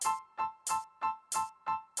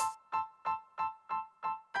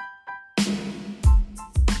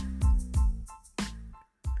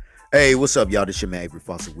Hey, what's up, y'all? This your man Avery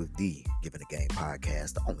Foster with the Giving the Game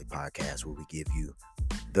podcast, the only podcast where we give you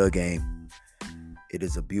the game. It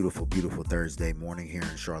is a beautiful, beautiful Thursday morning here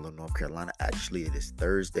in Charlotte, North Carolina. Actually, it is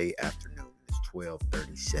Thursday afternoon. It's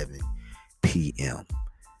 12:37 p.m.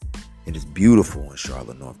 It is beautiful in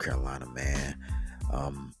Charlotte, North Carolina, man.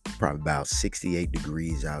 Probably about 68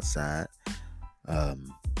 degrees outside. Um,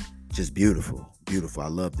 just beautiful, beautiful. I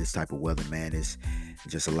love this type of weather, man. It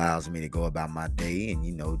just allows me to go about my day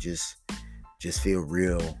and just feel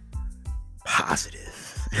real positive.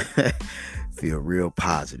 Feel real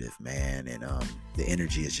positive, man. And the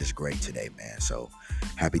energy is just great today, man. So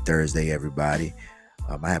happy Thursday, everybody.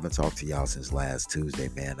 I haven't talked to y'all since last Tuesday,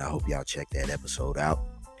 man. I hope y'all checked that episode out.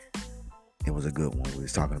 It was a good one. We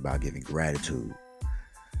was talking about giving gratitude.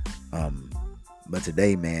 But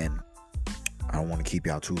today, man, I don't want to keep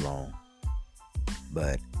y'all too long.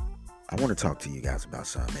 But I want to talk to you guys about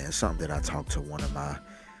something, man. It's something that I talked to one of my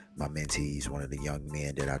mentees, one of the young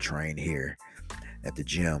men that I train here at the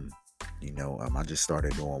gym. I just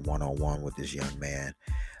started doing one-on-one with this young man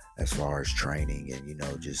as far as training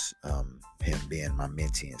and, just him being my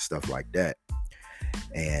mentee and stuff like that.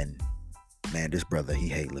 And man, this brother, he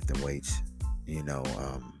hate lifting weights. He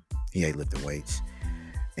hate lifting weights.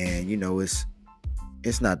 And,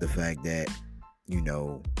 it's not the fact that,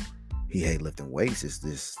 he hate lifting weights. It's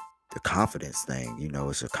the confidence thing.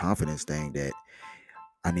 It's a confidence thing that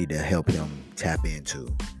I need to help him tap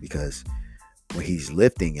into, because when he's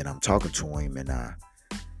lifting and I'm talking to him and I,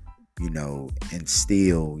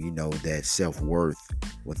 instill, that self-worth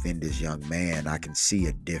within this young man, I can see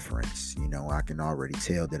a difference. I can already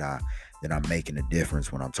tell that I'm making a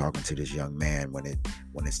difference when I'm talking to this young man, when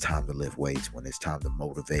it's time to lift weights, when it's time to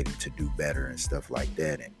motivate him to do better and stuff like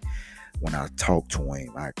that. And when I talk to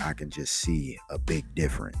him, I can just see a big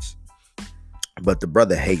difference. But the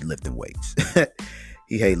brother hate lifting weights.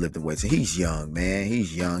 He hate lifting weights. And he's young, man.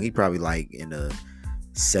 He's young. He probably like in the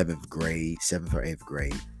 7th or 8th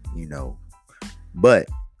grade, But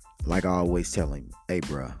like I always tell him, hey,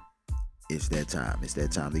 bro, it's that time. It's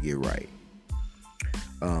that time to get right.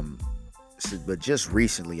 But just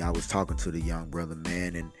recently, I was talking to the young brother,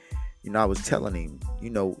 man, and I was telling him,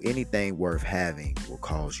 anything worth having will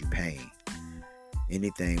cause you pain.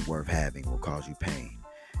 Anything worth having will cause you pain.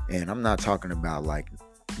 And I'm not talking about like,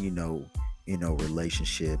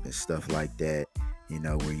 relationship and stuff like that,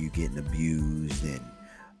 where you getting abused and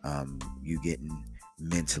you getting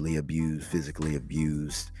mentally abused, physically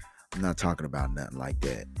abused. I'm not talking about nothing like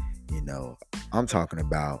that. I'm talking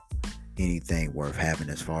about anything worth having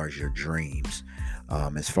as far as your dreams,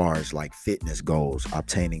 as far as like fitness goals,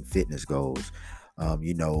 obtaining fitness goals,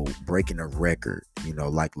 breaking a record,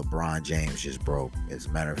 like LeBron James just broke. As a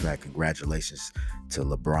matter of fact, congratulations to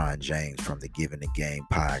LeBron James from the Giving the Game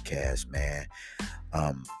podcast, man.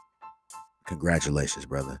 Congratulations,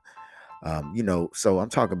 brother. So I'm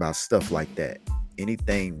talking about stuff like that.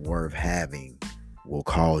 Anything worth having will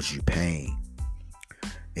cause you pain.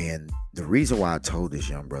 And the reason why I told this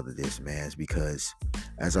young brother this, man, is because,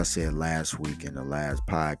 as I said last week in the last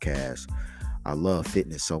podcast, I love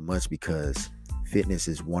fitness so much because fitness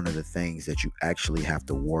is one of the things that you actually have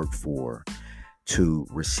to work for to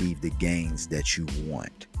receive the gains that you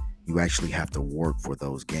want. You actually have to work for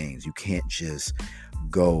those gains. You can't just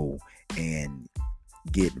go and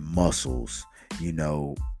get muscles,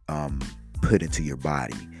 put into your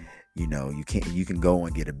body. You can go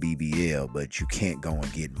and get a BBL, but you can't go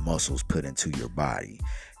and get muscles put into your body.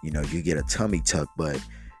 You get a tummy tuck, but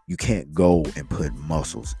you can't go and put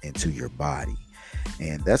muscles into your body.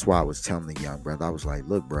 And that's why I was telling the young brother, I was like,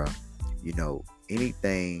 look, bro,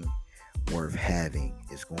 anything worth having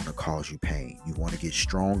is going to cause you pain. You want to get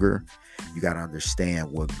stronger. You got to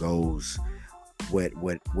understand what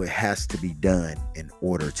has to be done in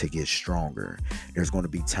order to get stronger. There's going to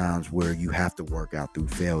be times where you have to work out through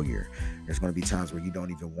failure. There's going to be times where you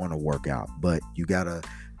don't even want to work out, but you got to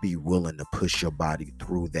be willing to push your body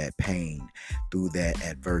through that pain, through that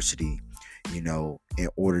adversity, in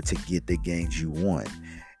order to get the gains you want.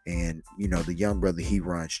 And, the young brother, he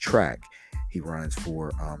runs track. He runs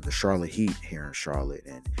for the Charlotte Heat here in Charlotte.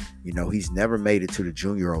 And, he's never made it to the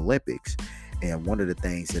Junior Olympics. And one of the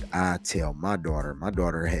things that I tell my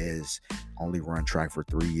daughter has only run track for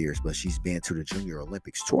 3 years, but she's been to the Junior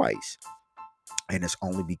Olympics twice. And it's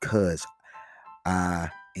only because I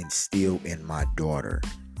instill in my daughter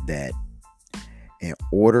that in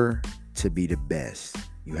order to be the best,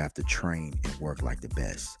 you have to train and work like the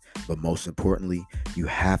best. But most importantly, you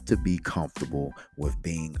have to be comfortable with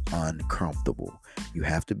being uncomfortable. You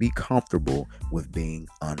have to be comfortable with being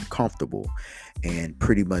uncomfortable. And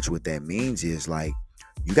pretty much what that means is like,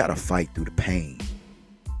 you got to fight through the pain.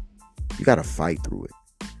 You got to fight through it.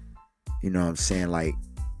 You know what I'm saying? Like,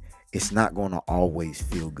 it's not going to always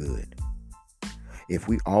feel good. If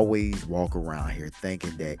we always walk around here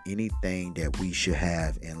thinking that anything that we should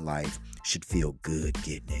have in life should feel good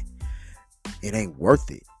getting it, it ain't worth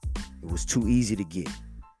it. It was too easy to get.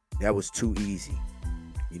 That was too easy.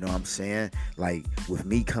 You know what I'm saying? Like, with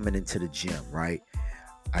me coming into the gym, right?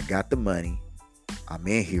 I got the money. I'm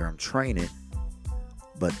in here. I'm training.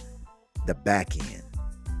 But the back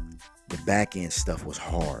end stuff was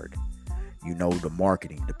hard. You know, the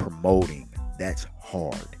marketing, the promoting, that's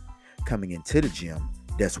hard. Coming into the gym,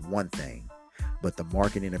 that's one thing. But the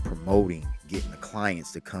marketing and promoting, getting the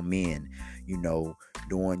clients to come in, you know,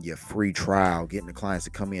 doing your free trial, getting the clients to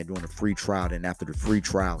come in, doing a free trial, then after the free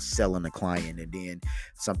trial, selling the client, and then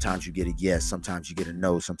sometimes you get a yes, sometimes you get a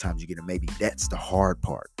no, sometimes you get a maybe. That's the hard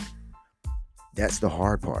part. That's the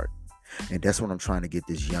hard part. And that's what I'm trying to get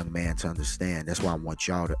this young man to understand. That's why I want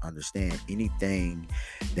y'all to understand. Anything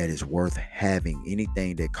that is worth having,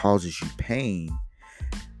 anything that causes you pain,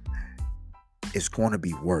 it's going to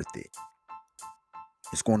be worth it.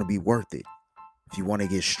 It's going to be worth it. If you want to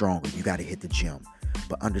get stronger, you got to hit the gym.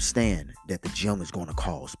 But understand that the gym is going to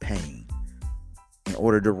cause pain. In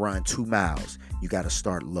order to run 2 miles, you got to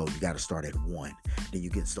start low. You got to start at 1. Then you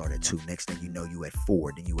get started at 2. Next thing you know, you at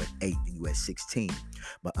 4. Then you at 8. Then you at 16.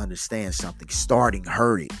 But understand something. Starting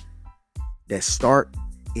hurted. That start,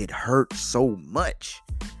 it hurt so much.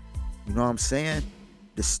 You know what I'm saying?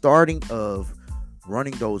 The starting of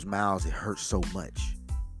running those miles, it hurts so much.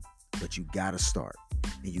 But you got to start.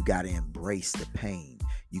 And you got to embrace the pain.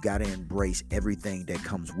 You got to embrace everything that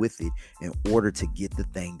comes with it in order to get the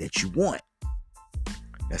thing that you want.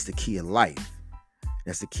 That's the key of life.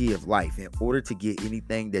 That's the key of life. In order to get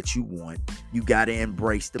anything that you want, you got to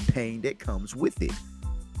embrace the pain that comes with it.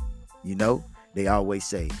 You know, they always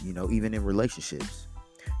say, you know, even in relationships,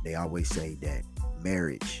 they always say that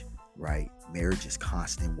marriage, right? Marriage is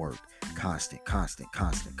constant work. Constant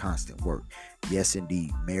work. Yes,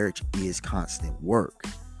 indeed. Marriage is constant work.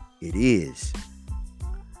 It is.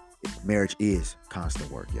 Marriage is constant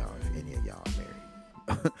work, y'all. If any of y'all are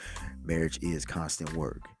married. Marriage is constant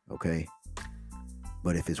work, okay?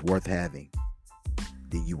 But if it's worth having,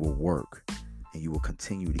 then you will work and you will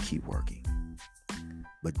continue to keep working.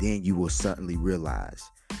 But then you will suddenly realize,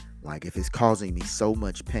 like, if it's causing me so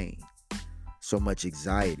much pain, so much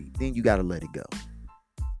anxiety, then you got to let it go.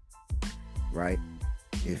 Right?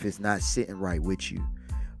 If it's not sitting right with you,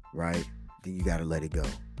 right, then you got to let it go.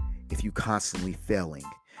 If you constantly failing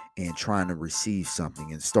and trying to receive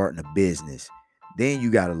something and starting a business, then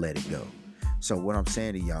you got to let it go. So what I'm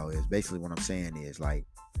saying to y'all is, basically what I'm saying is, like,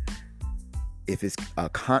 if it's a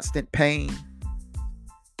constant pain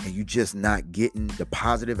and you just not getting the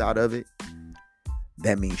positive out of it,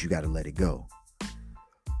 that means you got to let it go.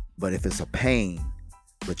 But if it's a pain,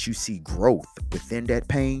 but you see growth within that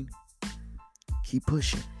pain, keep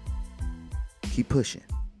pushing. Keep pushing.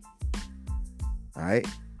 All right?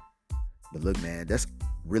 But look, man, that's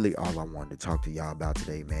really all I wanted to talk to y'all about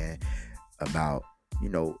today, man. About, you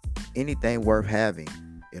know, anything worth having,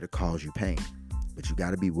 it'll cause you pain. But you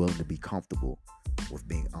got to be willing to be comfortable with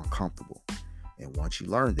being uncomfortable. And once you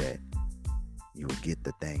learn that, you will get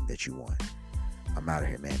the thing that you want. I'm out of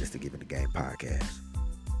here, man. This is the Giving the Game podcast.